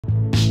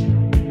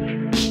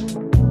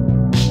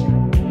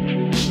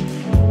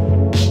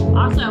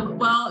Awesome.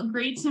 Well,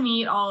 great to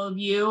meet all of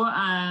you.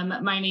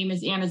 My name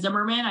is Anna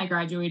Zimmerman. I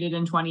graduated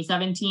in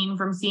 2017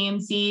 from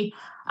CMC.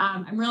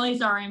 I'm really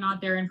sorry I'm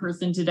not there in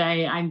person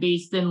today. I'm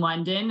based in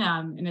London,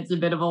 and it's a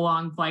bit of a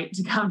long flight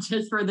to come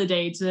just for the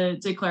day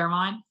to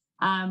Claremont.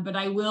 But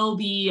I will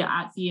be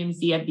at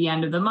CMC at the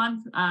end of the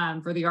month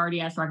for the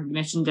RDS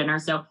recognition dinner.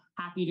 So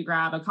happy to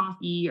grab a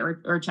coffee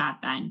or chat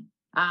then.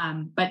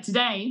 But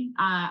today,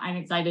 I'm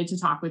excited to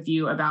talk with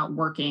you about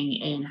working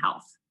in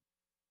health.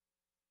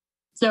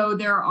 So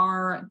there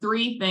are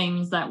three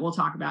things that we'll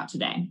talk about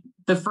today.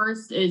 The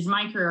first is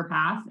my career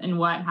path and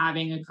what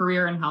having a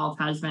career in health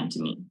has meant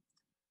to me.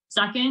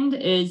 Second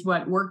is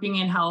what working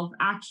in health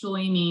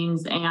actually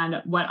means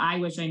and what I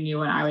wish I knew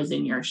when I was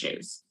in your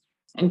shoes.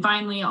 And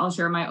finally, I'll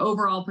share my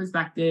overall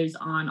perspectives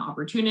on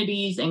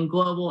opportunities in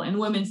global and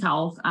women's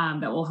health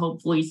that will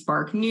hopefully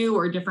spark new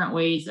or different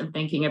ways of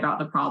thinking about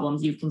the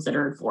problems you've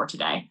considered for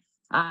today.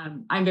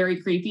 I'm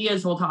very creepy,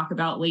 as we'll talk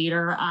about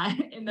later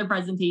in the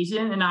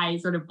presentation, and I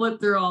sort of flipped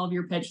through all of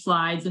your pitch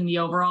slides in the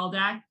overall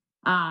deck,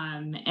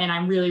 and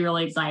I'm really,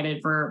 really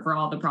excited for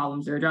all the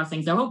problems you're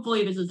addressing. So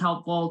hopefully this is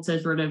helpful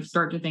to sort of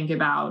start to think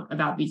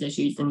about these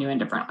issues in new and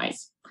different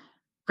ways.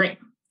 Great.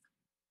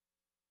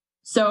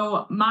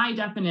 So my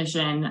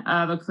definition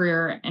of a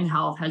career in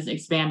health has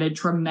expanded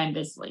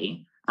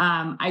tremendously.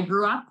 I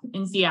grew up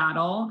in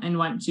Seattle and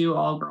went to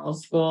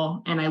all-girls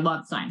school, and I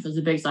loved science. I was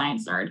a big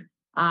science nerd.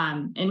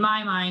 In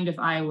my mind, if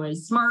I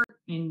was smart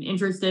and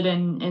interested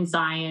in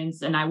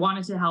science and I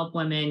wanted to help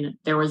women,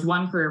 there was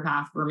one career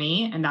path for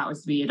me, and that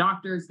was to be a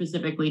doctor,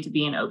 specifically to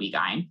be an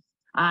OB-GYN.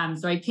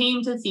 So I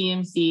came to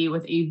CMC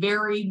with a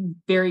very,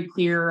 very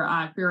clear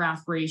career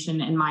aspiration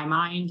in my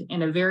mind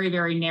and a very,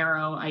 very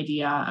narrow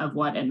idea of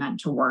what it meant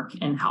to work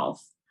in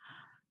health.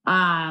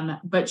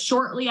 But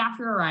shortly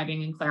after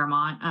arriving in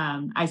Claremont,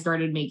 I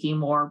started making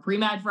more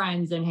pre-med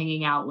friends and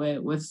hanging out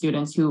with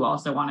students who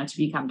also wanted to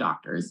become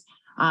doctors.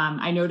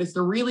 I noticed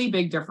a really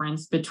big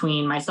difference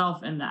between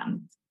myself and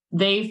them.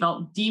 They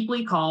felt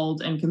deeply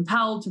called and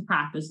compelled to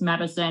practice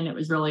medicine. It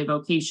was really a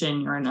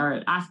vocation or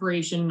an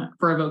aspiration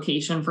for a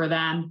vocation for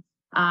them.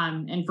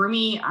 And for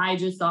me, I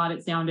just thought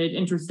it sounded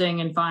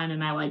interesting and fun,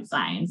 and I liked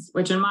science,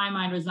 which in my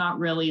mind was not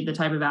really the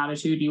type of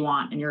attitude you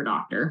want in your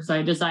doctor. So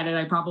I decided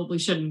I probably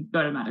shouldn't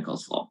go to medical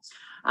school.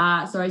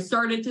 So I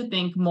started to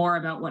think more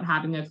about what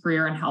having a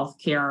career in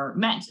healthcare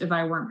meant if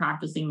I weren't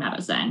practicing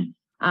medicine.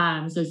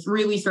 So it's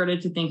really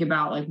started to think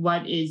about like,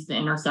 what is the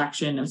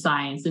intersection of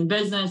science and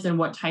business, and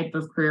what type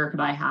of career could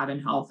I have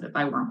in health if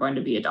I weren't going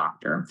to be a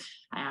doctor?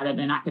 I added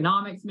an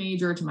economics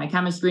major to my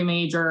chemistry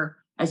major.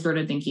 I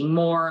started thinking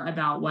more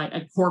about what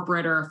a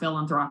corporate or a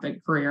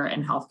philanthropic career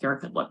in healthcare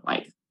could look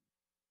like.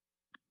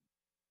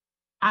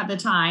 At the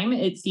time,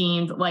 it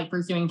seemed like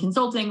pursuing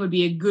consulting would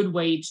be a good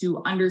way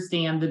to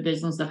understand the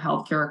business of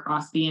healthcare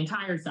across the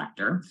entire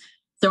sector.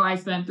 So I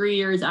spent 3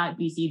 years at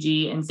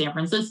BCG in San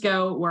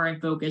Francisco, where I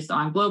focused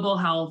on global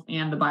health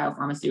and the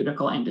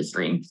biopharmaceutical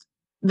industry.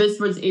 This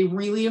was a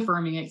really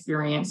affirming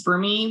experience for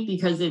me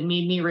because it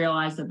made me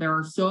realize that there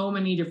are so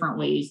many different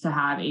ways to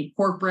have a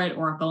corporate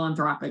or a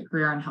philanthropic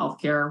career in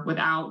healthcare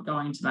without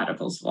going to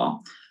medical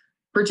school.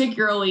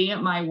 Particularly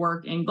my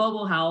work in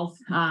global health,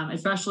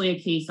 especially a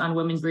case on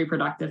women's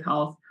reproductive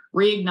health,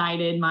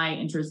 reignited my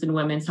interest in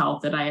women's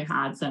health that I had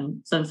had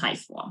since high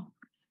school.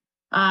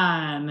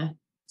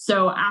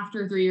 So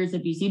after 3 years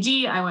at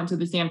BCG, I went to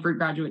the Stanford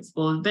Graduate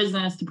School of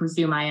Business to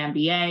pursue my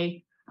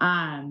MBA.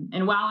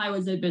 And while I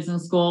was at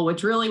business school,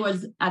 which really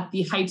was at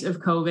the height of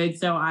COVID,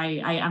 so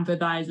I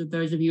empathize with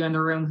those of you in the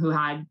room who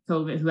had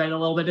COVID, who had a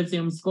little bit of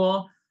Zoom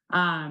school.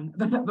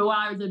 But while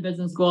I was at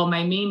business school,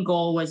 my main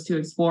goal was to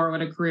explore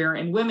what a career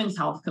in women's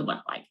health could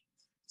look like.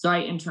 So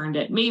I interned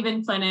at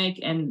Maven Clinic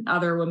and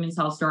other women's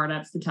health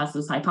startups to test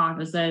this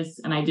hypothesis.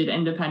 And I did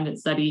independent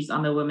studies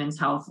on the women's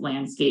health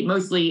landscape,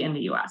 mostly in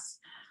the US.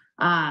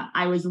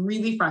 I was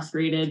really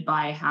frustrated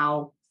by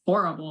how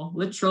horrible,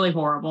 literally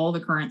horrible, the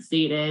current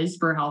state is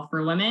for health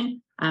for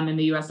women in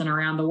the US and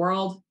around the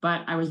world.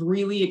 But I was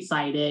really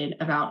excited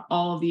about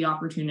all of the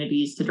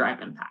opportunities to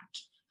drive impact.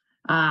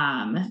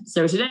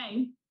 So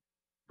today,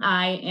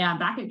 I am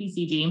back at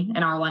BCG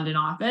in our London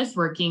office,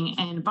 working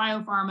in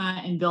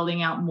biopharma and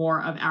building out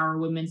more of our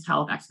women's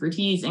health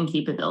expertise and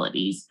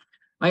capabilities.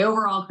 My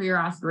overall career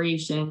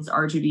aspirations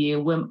are to be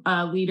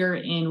a leader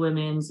in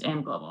women's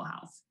and global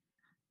health.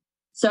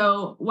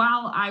 So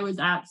while I was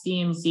at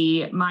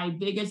CMC, my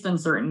biggest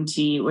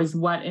uncertainty was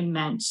what it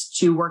meant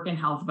to work in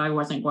health if I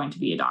wasn't going to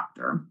be a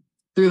doctor.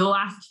 Through the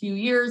last few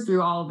years,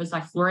 through all of this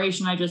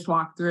exploration I just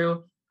walked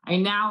through, I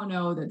now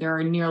know that there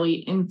are nearly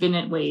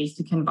infinite ways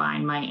to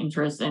combine my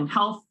interests in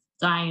health,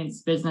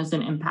 science, business,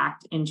 and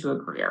impact into a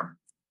career.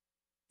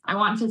 I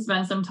want to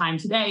spend some time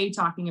today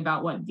talking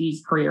about what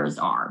these careers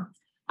are.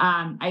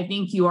 I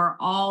think you are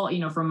all,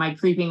 from my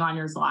creeping on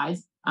your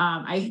slides,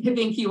 I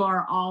think you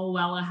are all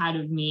well ahead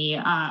of me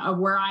of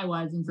where I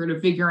was in sort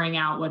of figuring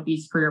out what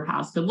these career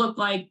paths could look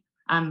like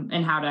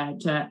and how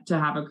to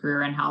have a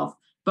career in health.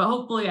 But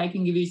hopefully I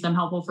can give you some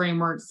helpful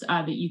frameworks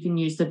that you can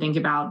use to think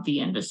about the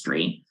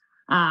industry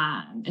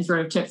and sort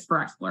of tips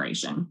for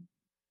exploration.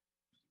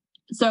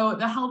 So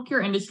the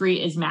healthcare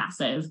industry is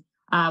massive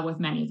with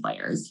many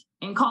players.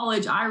 In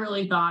college, I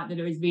really thought that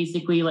it was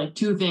basically like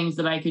two things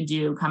that I could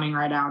do coming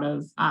right out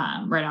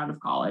of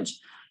college.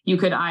 You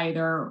could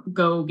either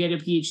go get a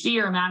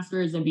PhD or a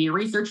master's and be a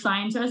research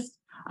scientist,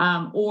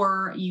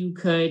 or you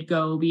could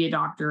go be a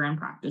doctor and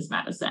practice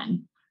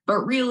medicine.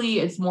 But really,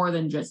 it's more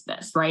than just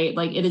this, right?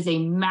 Like it is a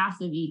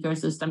massive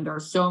ecosystem. There are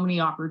so many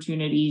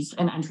opportunities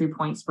and entry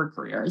points for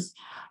careers.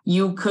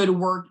 You could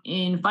work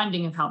in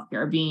funding of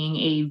healthcare, being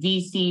a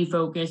VC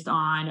focused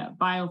on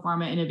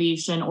biopharma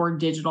innovation or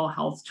digital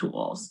health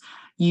tools.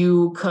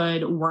 You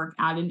could work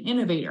at an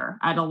innovator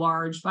at a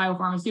large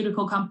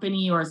biopharmaceutical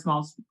company or a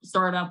small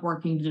startup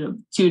working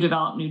to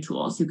develop new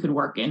tools. You could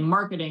work in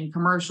marketing,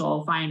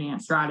 commercial,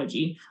 finance,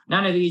 strategy.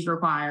 None of these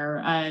require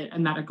a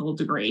medical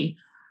degree.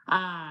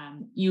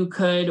 You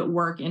could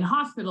work in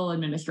hospital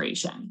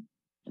administration.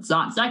 It's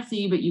not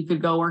sexy, but you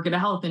could go work at a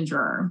health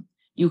insurer.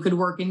 You could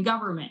work in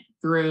government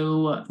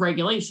through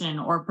regulation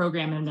or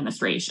program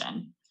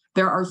administration.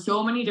 There are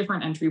so many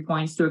different entry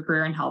points to a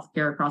career in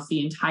healthcare across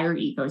the entire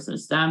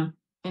ecosystem,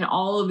 and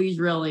all of these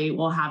really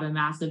will have a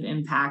massive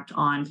impact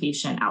on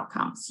patient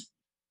outcomes.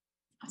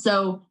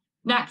 So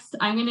next,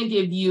 I'm going to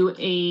give you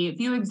a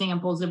few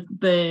examples of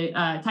the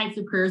types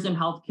of careers in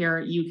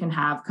healthcare you can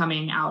have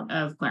coming out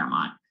of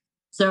Claremont.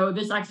 So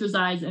this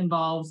exercise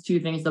involves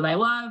two things that I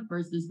love.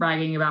 First is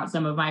bragging about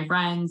some of my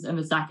friends, and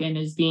the second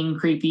is being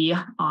creepy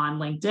on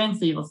LinkedIn.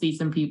 So you'll see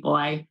some people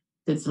I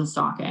did some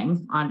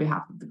stalking on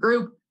behalf of the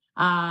group.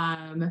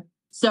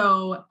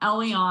 So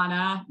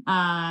Eliana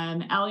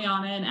and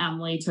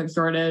Emily took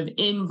sort of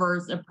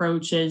inverse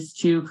approaches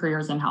to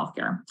careers in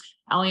healthcare.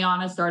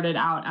 Eliana started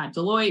out at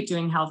Deloitte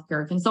doing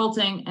healthcare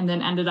consulting and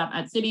then ended up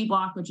at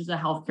CityBlock, which is a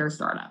healthcare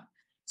startup.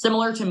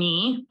 Similar to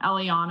me,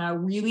 Eliana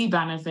really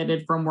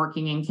benefited from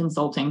working in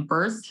consulting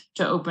first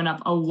to open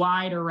up a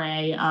wide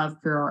array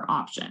of career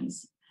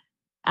options.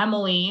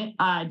 Emily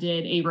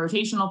did a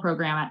rotational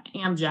program at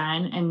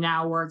Amgen and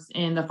now works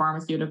in the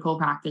pharmaceutical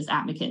practice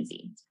at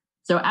McKinsey.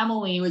 So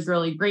Emily was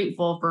really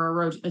grateful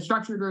for a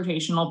structured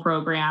rotational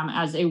program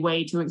as a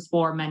way to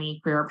explore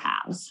many career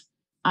paths.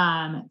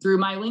 Through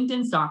my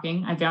LinkedIn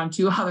stalking, I found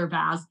two other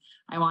paths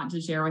I want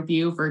to share with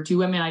you for two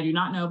women I do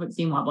not know but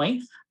seem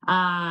lovely.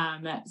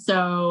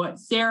 So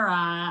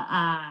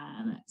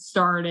Sarah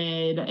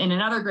started in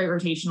another great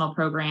rotational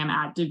program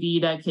at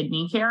DaVita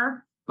Kidney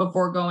Care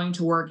before going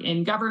to work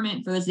in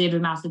government for the state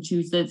of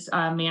Massachusetts,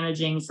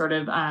 managing sort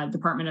of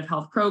Department of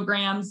Health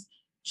programs.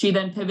 She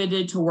then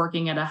pivoted to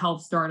working at a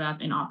health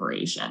startup in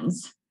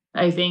operations.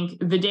 I think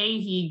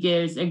Vidayi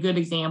gives a good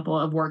example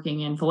of working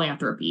in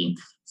philanthropy.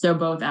 So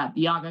both at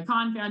the Aga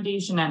Khan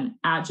Foundation and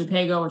at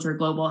Chapego, which are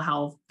global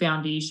health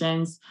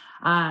foundations.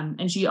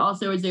 And she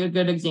also is a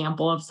good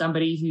example of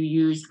somebody who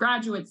used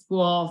graduate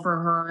school for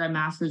her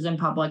master's in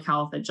public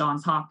health at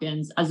Johns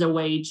Hopkins as a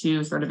way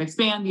to sort of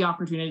expand the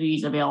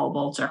opportunities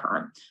available to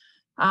her.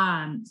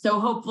 So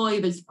hopefully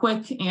this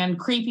quick and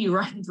creepy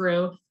run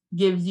through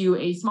gives you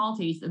a small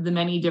taste of the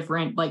many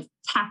different like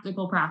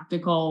tactical,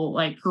 practical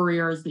like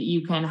careers that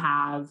you can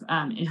have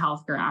in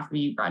healthcare after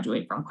you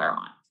graduate from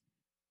Claremont.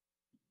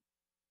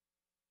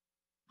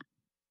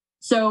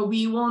 So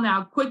we will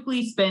now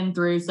quickly spin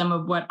through some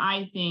of what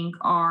I think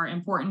are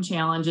important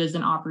challenges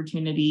and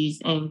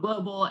opportunities in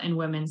global and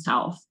women's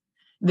health.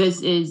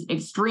 This is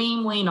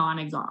extremely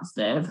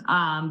non-exhaustive,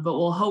 but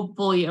will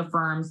hopefully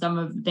affirm some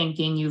of the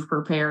thinking you've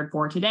prepared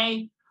for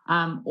today,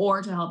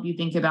 or to help you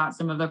think about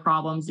some of the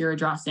problems you're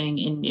addressing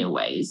in new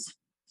ways.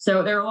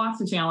 So there are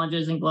lots of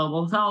challenges in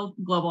global health.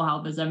 Global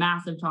health is a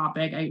massive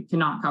topic. I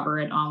cannot cover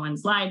it on one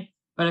slide,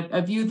 but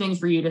a few things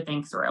for you to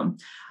think through.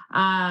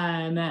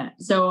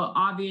 So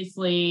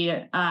obviously,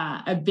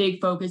 a big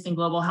focus in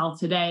global health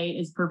today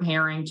is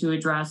preparing to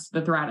address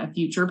the threat of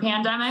future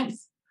pandemics,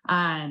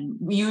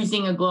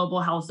 using a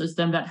global health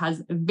system that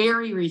has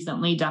very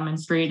recently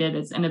demonstrated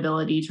its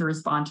inability to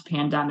respond to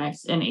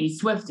pandemics in a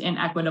swift and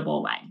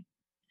equitable way.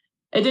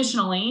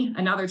 Additionally,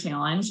 another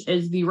challenge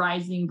is the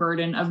rising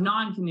burden of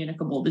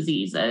non-communicable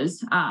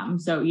diseases.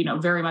 So,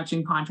 very much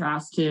in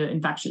contrast to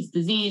infectious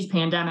disease,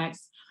 pandemics.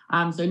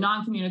 So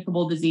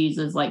non-communicable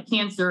diseases like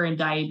cancer and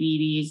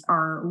diabetes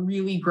are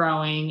really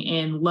growing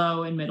in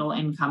low and middle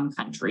income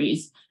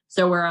countries.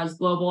 So whereas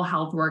global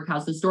health work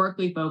has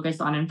historically focused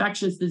on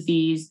infectious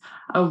disease,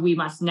 we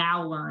must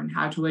now learn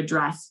how to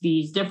address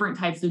these different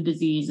types of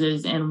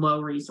diseases in low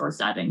resource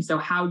settings. So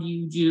how do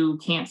you do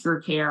cancer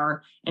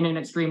care in an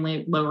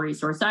extremely low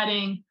resource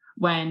setting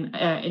when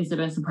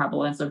incidence and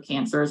prevalence of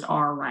cancers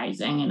are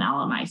rising in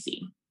LMIC?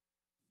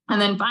 And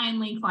then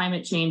finally,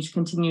 climate change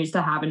continues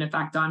to have an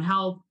effect on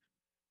health,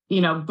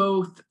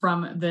 both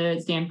from the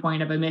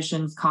standpoint of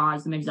emissions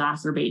cause and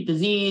exacerbate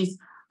disease,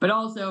 but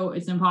also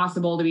it's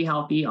impossible to be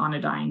healthy on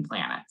a dying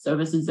planet. So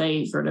this is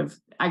a sort of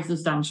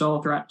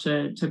existential threat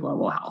to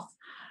global health.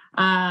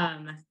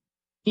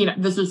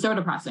 This is so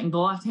depressing. The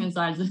left-hand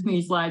sides of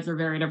these slides are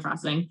very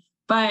depressing,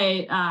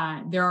 But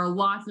there are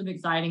lots of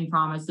exciting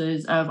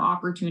promises of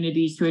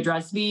opportunities to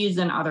address these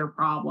and other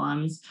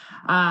problems.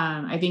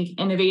 I think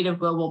innovative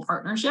global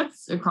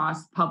partnerships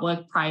across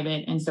public,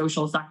 private, and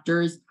social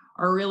sectors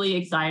are a really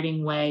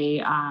exciting way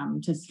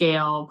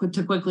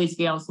to quickly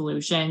scale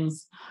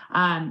solutions.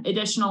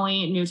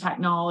 Additionally, new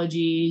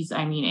technologies,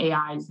 I mean,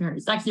 AI is very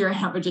sexy right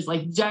now, but just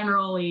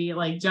general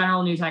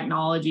new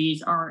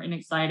technologies are an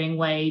exciting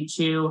way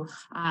to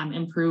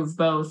improve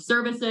both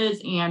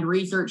services and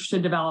research to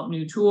develop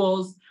new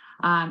tools.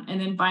 And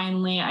then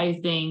finally, I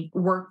think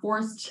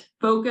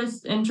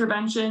workforce-focused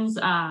interventions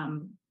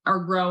are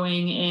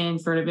growing in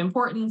sort of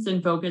importance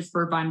and focus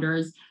for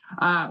funders,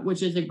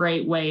 which is a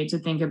great way to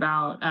think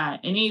about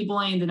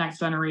enabling the next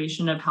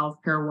generation of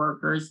healthcare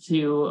workers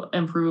to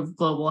improve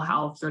global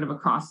health sort of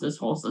across this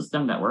whole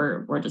system that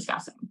we're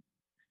discussing.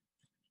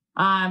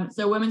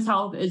 So women's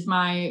health is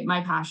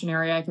my passion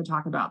area. I could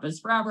talk about this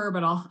forever,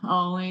 but I'll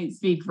only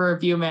speak for a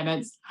few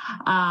minutes.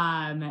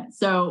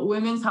 So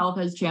women's health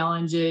has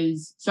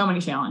so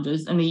many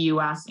challenges in the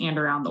US and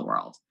around the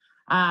world.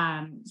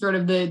 Sort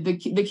of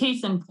the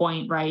case in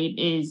point, right,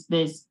 is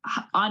this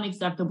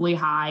unacceptably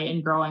high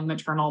and growing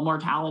maternal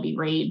mortality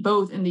rate,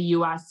 both in the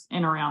US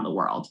and around the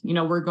world.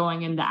 We're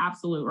going in the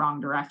absolute wrong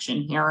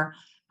direction here.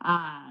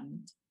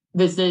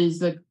 This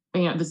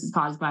is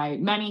caused by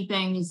many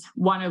things,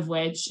 one of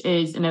which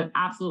is an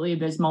absolutely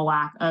abysmal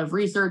lack of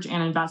research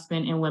and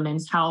investment in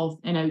women's health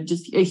and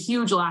just a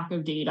huge lack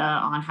of data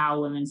on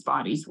how women's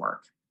bodies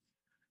work.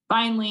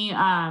 Finally,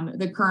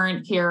 the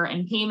current care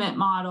and payment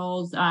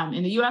models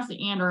in the US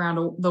and around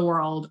the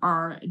world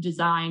are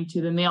designed to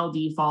the male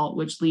default,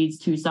 which leads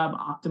to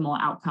suboptimal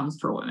outcomes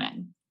for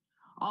women.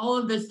 All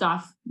of this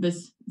stuff,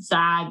 this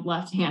sad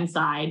left-hand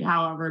side,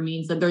 however,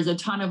 means that there's a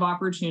ton of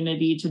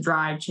opportunity to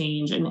drive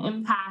change and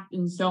impact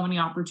and so many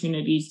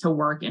opportunities to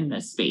work in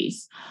this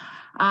space.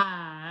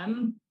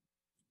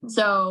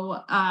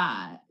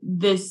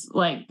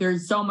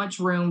 There's so much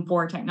room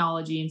for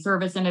technology and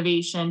service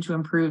innovation to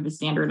improve the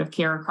standard of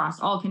care across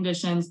all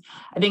conditions.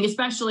 I think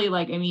especially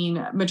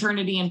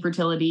maternity and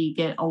fertility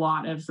get a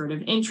lot of sort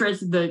of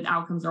interest. The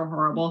outcomes are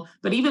horrible,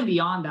 but even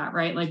beyond that,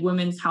 right?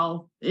 Women's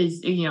health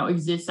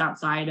exists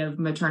outside of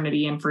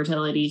maternity and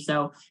fertility.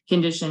 So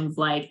conditions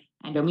like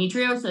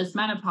endometriosis,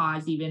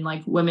 menopause, even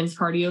women's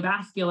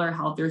cardiovascular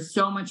health. There's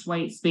so much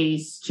white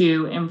space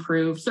to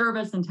improve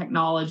service and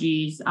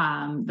technologies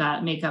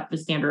that make up the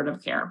standard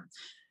of care.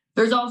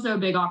 There's also a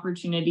big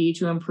opportunity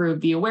to improve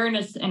the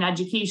awareness and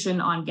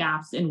education on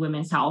gaps in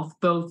women's health,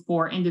 both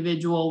for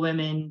individual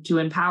women to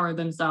empower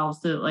themselves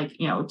to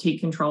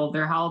take control of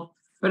their health,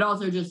 but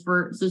also just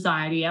for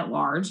society at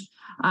large.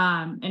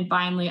 And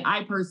finally,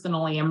 I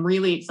personally am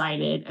really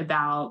excited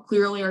about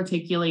clearly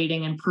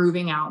articulating and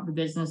proving out the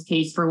business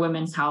case for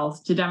women's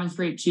health to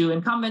demonstrate to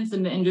incumbents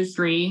in the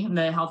industry,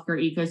 the healthcare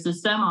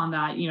ecosystem on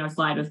that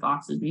slide with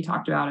boxes we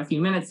talked about a few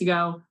minutes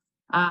ago,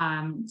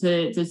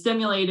 to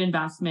stimulate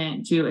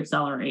investment to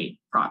accelerate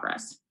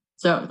progress.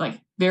 So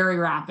very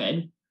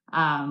rapid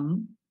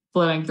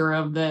flowing through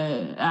of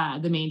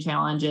the main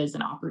challenges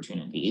and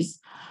opportunities.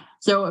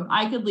 So if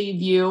I could leave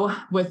you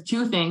with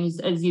two things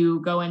as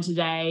you go in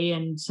today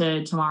and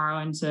to tomorrow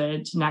and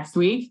to next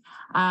week,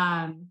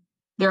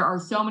 there are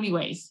so many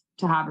ways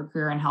to have a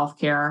career in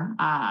healthcare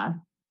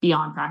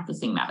beyond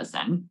practicing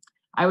medicine.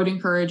 I would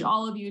encourage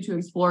all of you to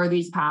explore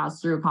these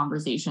paths through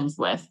conversations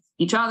with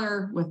each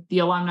other, with the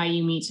alumni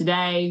you meet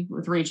today,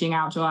 with reaching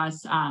out to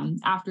us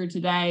after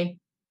today,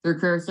 through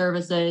career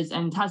services,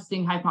 and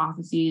testing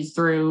hypotheses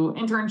through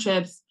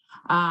internships,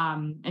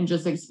 and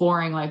just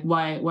exploring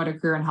what a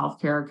career in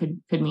healthcare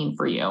could mean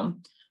for you.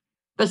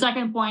 The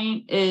second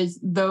point is,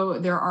 though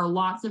there are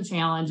lots of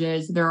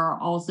challenges, there are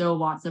also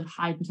lots of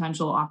high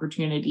potential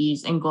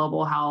opportunities in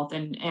global health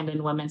and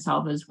in women's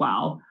health as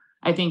well.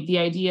 I think the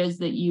ideas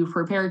that you've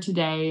prepared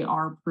today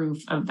are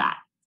proof of that.